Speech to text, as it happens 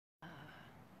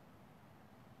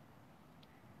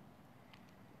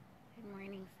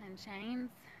Sunshines,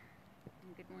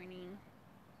 and good morning,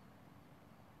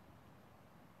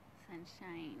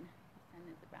 sunshine. The sun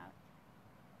is about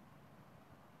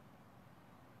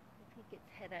to peek its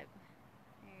head up.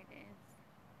 There it is.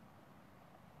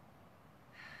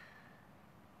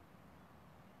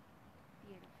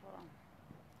 Beautiful.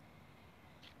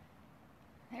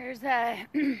 There's a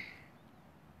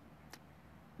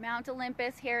Mount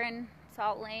Olympus here in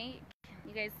Salt Lake.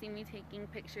 You guys see me taking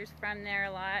pictures from there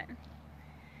a lot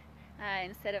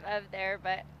instead of there,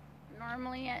 but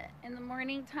normally in the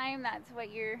morning time, that's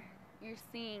what you're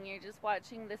seeing. You're just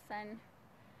watching the sun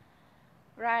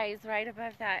rise right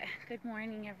above that. Good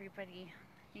morning, everybody.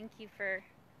 Thank you for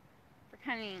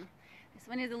coming. This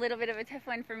one is a little bit of a tough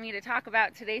one for me to talk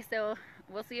about today, so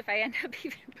we'll see if I end up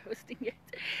even posting it.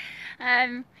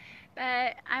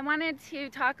 But I wanted to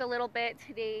talk a little bit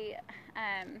today.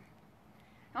 I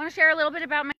want to share a little bit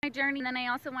about my journey, and then I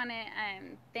also want to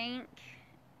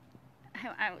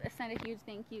I send a huge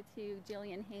thank you to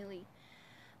Jillian Haley.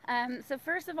 So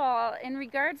first of all, in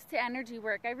regards to energy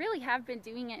work, I really have been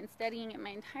doing it and studying it my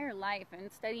entire life,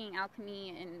 and studying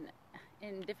alchemy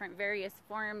in different various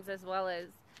forms, as well as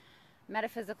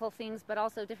metaphysical things, but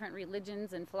also different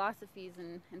religions and philosophies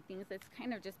and things. It's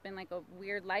kind of just been like a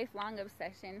weird lifelong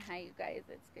obsession. Hi, you guys.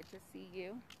 It's good to see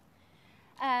you.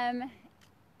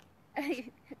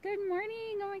 Good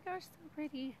morning. Oh my gosh, so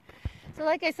pretty. So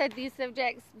like I said, these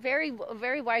subjects, very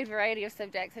wide variety of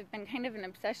subjects, have been kind of an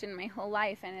obsession my whole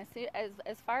life. And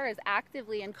as far as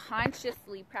actively and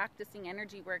consciously practicing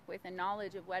energy work with a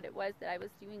knowledge of what it was that I was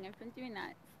doing, I've been doing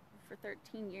that for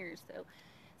 13 years. So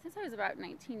since I was about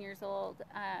 19 years old,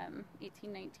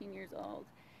 18, 19 years old.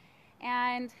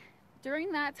 And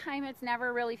during that time, it's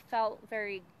never really felt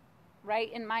very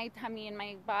right in my tummy and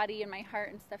my body and my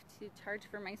heart and stuff to charge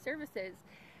for my services,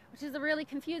 which is a really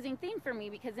confusing thing for me,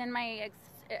 because in my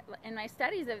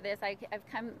studies of this, I've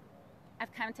come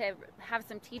to have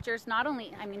some teachers. Not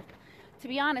only, I mean, to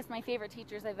be honest, my favorite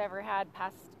teachers I've ever had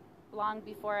passed long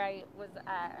before I was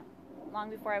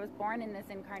born in this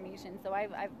incarnation. So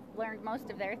I've learned most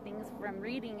of their things from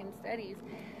reading and studies.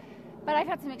 But I've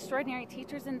had some extraordinary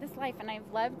teachers in this life, and I've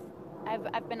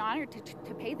been honored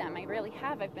to pay them. I really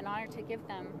have. I've been honored to give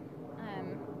them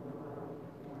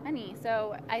money.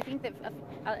 So I think that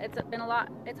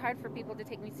it's hard for people to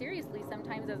take me seriously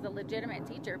sometimes as a legitimate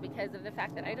teacher, because of the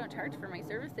fact that I don't charge for my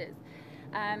services.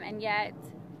 And yet,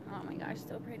 oh my gosh,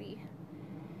 so pretty.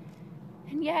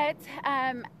 And yet,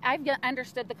 I've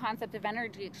understood the concept of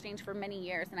energy exchange for many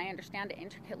years, and I understand it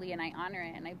intricately, and I honor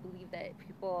it, and I believe that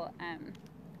people,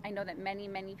 I know that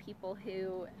many people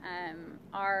who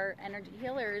are energy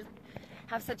healers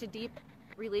have such a deep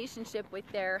relationship with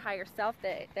their higher self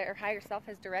that their higher self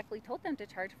has directly told them to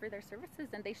charge for their services,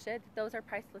 and they should. Those are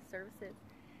priceless services.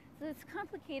 So it's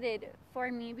complicated for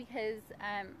me, because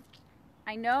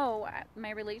I know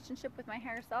my relationship with my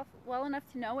higher self well enough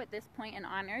to know at this point and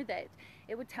honor that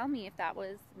it would tell me if that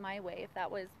was my way, if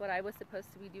that was what I was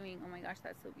supposed to be doing. Oh my gosh,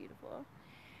 that's so beautiful.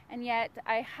 And yet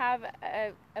I have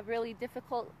a really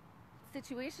difficult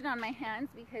situation on my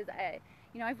hands, because I've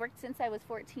worked since I was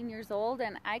 14 years old,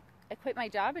 and I quit my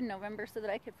job in November so that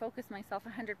I could focus myself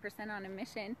 100% on a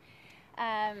mission,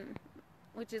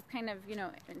 which is kind of,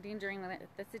 endangering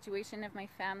the situation of my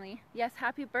family. Yes,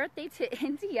 happy birthday to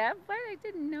India. What? I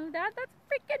didn't know that. That's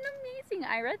freaking amazing,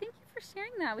 Ira. Thank you for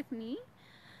sharing that with me.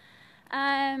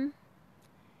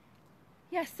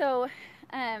 So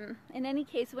in any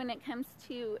case, when it comes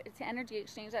to energy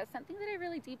exchange, that's something that I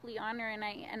really deeply honor, and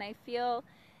I feel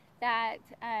that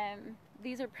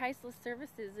these are priceless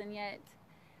services, and yet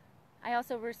I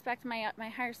also respect my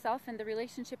higher self and the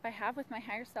relationship I have with my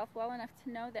higher self well enough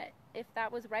to know that if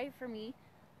that was right for me,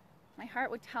 my heart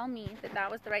would tell me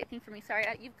that was the right thing for me. Sorry,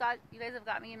 you guys have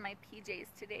got me in my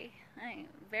PJs today. I'm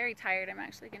very tired. I'm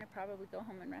actually going to probably go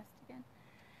home and rest again.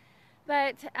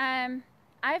 But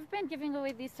I've been giving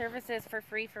away these services for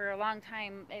free for a long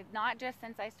time, not just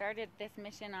since I started this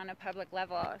mission on a public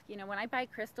level. When I buy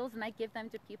crystals and I give them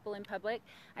to people in public,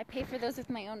 I pay for those with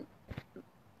my own...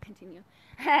 Continue.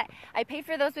 I pay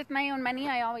for those with my own money.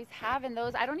 I always have, and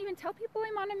those I don't even tell people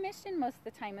I'm on a mission most of the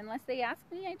time unless they ask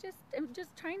me. I'm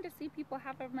just trying to see people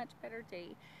have a much better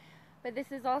day. But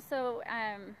this is also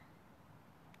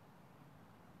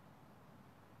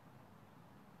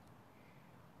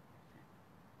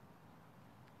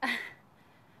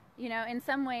in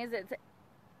some ways it's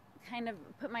kind of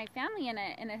put my family in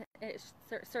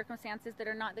circumstances that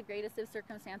are not the greatest of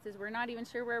circumstances. We're not even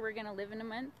sure where we're going to live in a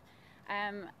month.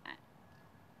 I'm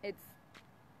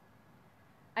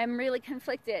really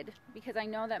conflicted, because I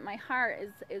know that my heart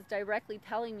is directly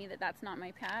telling me that that's not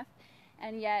my path,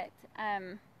 and yet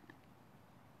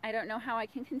I don't know how I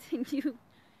can continue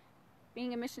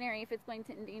being a missionary if it's going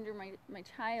to endanger my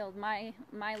child, my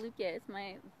Lucas,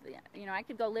 I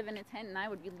could go live in a tent and I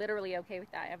would be literally okay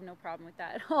with that. I have no problem with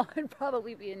that at all. It'd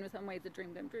probably be in some ways a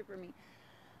dream come true for me.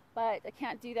 But I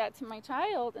can't do that to my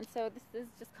child, and so this is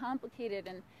just complicated.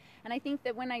 And I think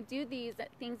that when I do these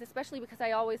things, especially because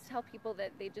I always tell people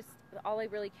that all I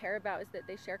really care about is that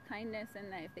they share kindness, and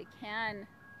that if they can,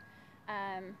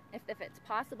 if it's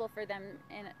possible for them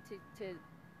to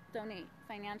donate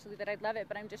financially, that I'd love it.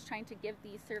 But I'm just trying to give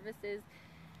these services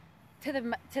to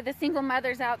the single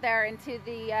mothers out there, and to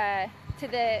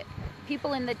the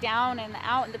people in the down and the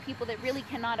out, and the people that really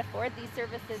cannot afford these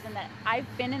services. And that I've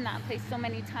been in that place so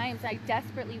many times. I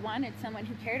desperately wanted someone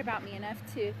who cared about me enough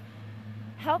to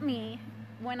help me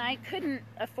when I couldn't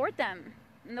afford them.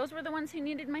 And those were the ones who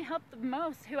needed my help the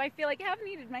most, who I feel like have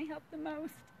needed my help the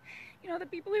most. The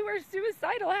people who are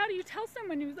suicidal. How do you tell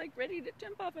someone who's like ready to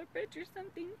jump off a bridge or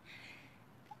something,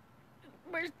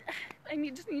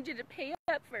 just need you to pay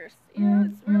up first?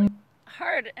 It's really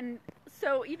hard. And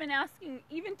so even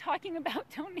talking about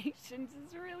donations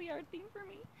is a really hard thing for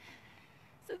me.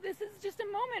 So this is just a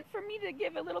moment for me to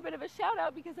give a little bit of a shout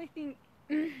out, because I think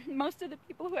most of the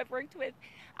people who I've worked with,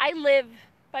 I live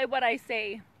by what I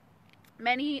say.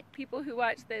 Many people who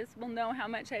watch this will know how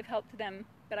much I've helped them,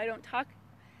 but I don't talk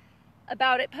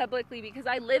about it publicly, because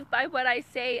I live by what I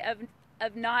say of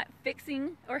not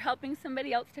fixing or helping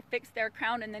somebody else to fix their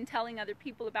crown and then telling other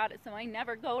people about it. So I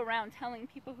never go around telling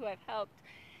people who I've helped,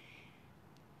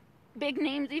 big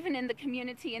names even in the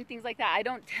community and things like that. I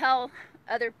don't tell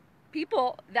other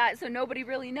people that, so nobody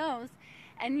really knows.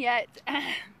 And yet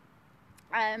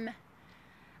I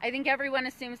think everyone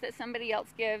assumes that somebody else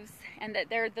gives, and that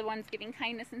they're the ones giving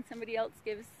kindness, and somebody else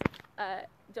gives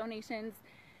donations.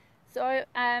 So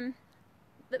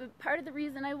the part of the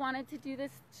reason I wanted to do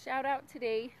this shout out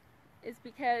today is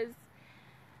because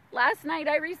last night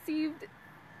I received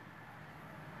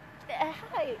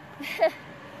hi the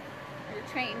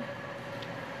train.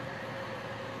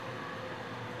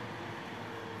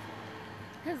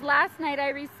 Because last night I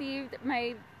received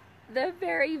the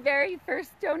very, very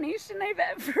first donation I've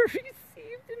ever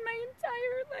received in my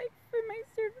entire life for my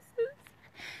services,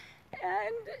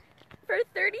 and for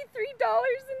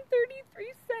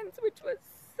 $33.33, which was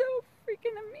so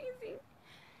freaking amazing.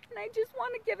 And I just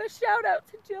want to give a shout out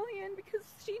to Jillian, because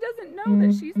she doesn't know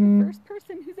that she's the first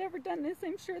person who's ever done this.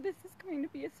 I'm sure this is going to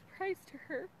be a surprise to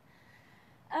her.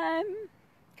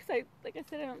 Because like I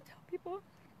said, I don't tell people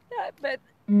that, but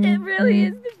it really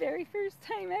is the very first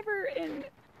time ever in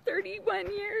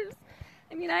 31 years.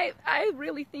 I mean, I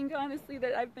really think, honestly,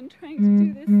 that I've been trying to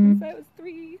do this since I was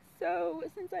 3, so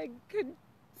since I could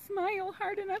smile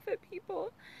hard enough at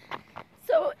people.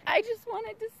 So I just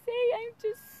wanted to say I'm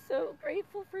just so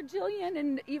grateful for Jillian,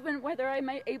 and even whether I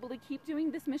might be able to keep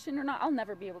doing this mission or not, I'll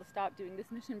never be able to stop doing this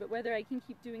mission, but whether I can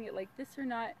keep doing it like this or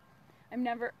not, I'm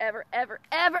never, ever, ever,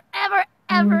 ever, ever,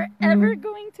 ever, ever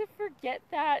going to forget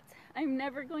that. I'm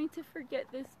never going to forget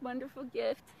this wonderful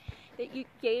gift that you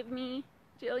gave me,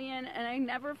 Jillian, and I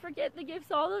never forget the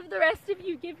gifts all of the rest of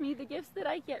you give me. The gifts that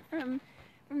I get from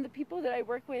the people that I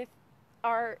work with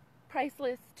are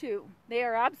priceless too. They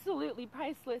are absolutely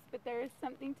priceless, but there is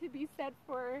something to be said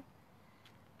for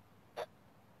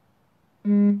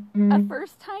a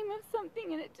first time of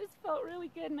something, and it just felt really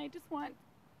good. And I just want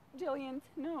Jillian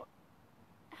to know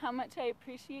how much I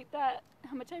appreciate that,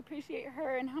 how much I appreciate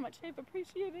her, and how much I've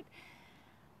appreciated,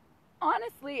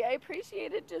 honestly, I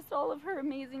appreciated just all of her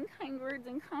amazing kind words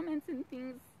and comments and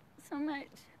things so much.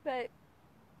 But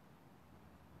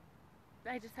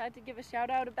I just had to give a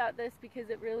shout out about this, because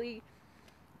it's really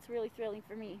thrilling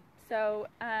for me. So,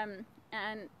 and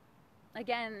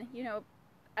again,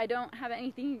 I don't have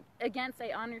anything against,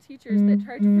 I honor teachers that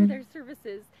charge for their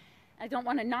services. I don't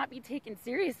want to not be taken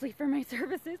seriously for my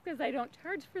services, because I don't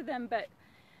charge for them, but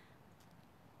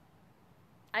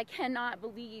I cannot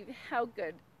believe how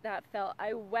good that felt.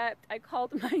 I wept. I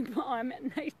called my mom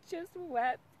and I just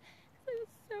wept. I was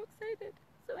so excited.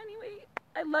 So anyway,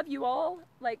 I love you all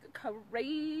like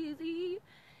crazy.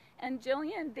 And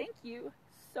Jillian, thank you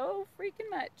so freaking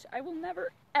much. I will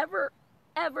never, ever,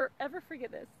 ever, ever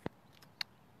forget this.